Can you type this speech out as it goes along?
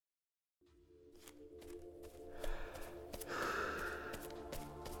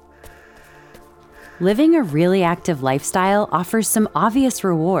Living a really active lifestyle offers some obvious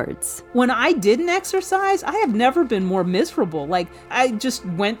rewards. When I didn't exercise, I have never been more miserable. Like, I just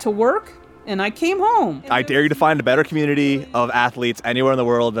went to work and I came home. I dare you to find a better community of athletes anywhere in the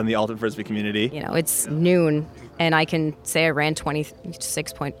world than the Ultimate Frisbee community. You know, it's noon, and I can say I ran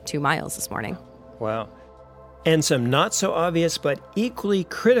 26.2 miles this morning. Wow. And some not so obvious but equally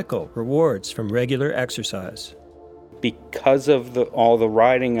critical rewards from regular exercise. Because of all the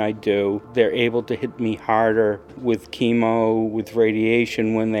riding I do, they're able to hit me harder with chemo, with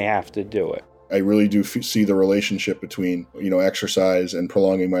radiation when they have to do it. I really do see the relationship between, exercise and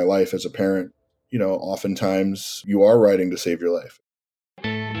prolonging my life as a parent. Oftentimes you are riding to save your life.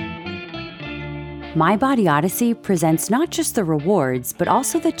 My Body Odyssey presents not just the rewards, but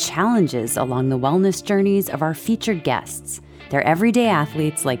also the challenges along the wellness journeys of our featured guests. They're everyday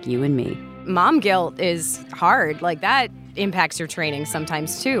athletes like you and me. Mom guilt is hard. Like, that impacts your training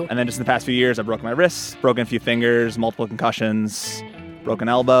sometimes, too. And then just in the past few years, I broke my wrists, broken a few fingers, multiple concussions, broken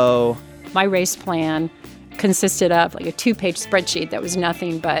elbow. My race plan consisted of like a 2-page spreadsheet that was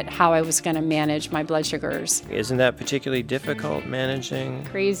nothing but how I was going to manage my blood sugars. Isn't that particularly difficult, managing?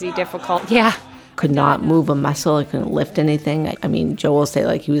 Crazy difficult, yeah. Could not move a muscle. I couldn't lift anything. I mean, Joe will say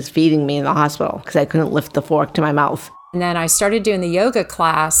like he was feeding me in the hospital because I couldn't lift the fork to my mouth. And then I started doing the yoga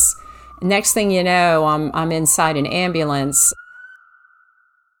class. Next thing you know, I'm inside an ambulance.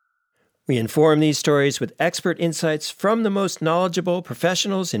 We inform these stories with expert insights from the most knowledgeable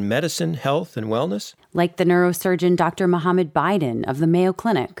professionals in medicine, health, and wellness. Like the neurosurgeon Dr. Mohammed Biden of the Mayo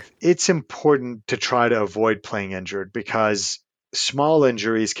Clinic. It's important to try to avoid playing injured because small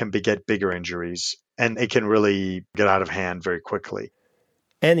injuries can beget bigger injuries, and it can really get out of hand very quickly.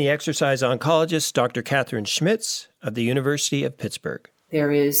 And the exercise oncologist, Dr. Catherine Schmitz of the University of Pittsburgh.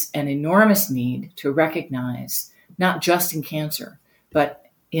 There is an enormous need to recognize, not just in cancer, but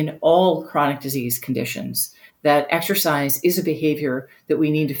in all chronic disease conditions, that exercise is a behavior that we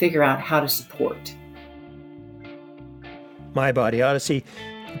need to figure out how to support. My Body Odyssey,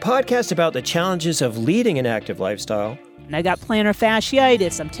 a podcast about the challenges of leading an active lifestyle. And I got plantar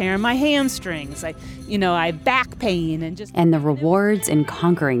fasciitis. I'm tearing my hamstrings. I have back pain and the rewards in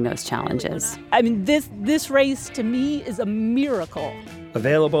conquering those challenges. I mean, this race to me is a miracle.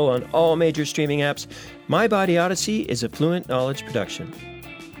 Available on all major streaming apps, My Body Odyssey is a Fluent Knowledge production.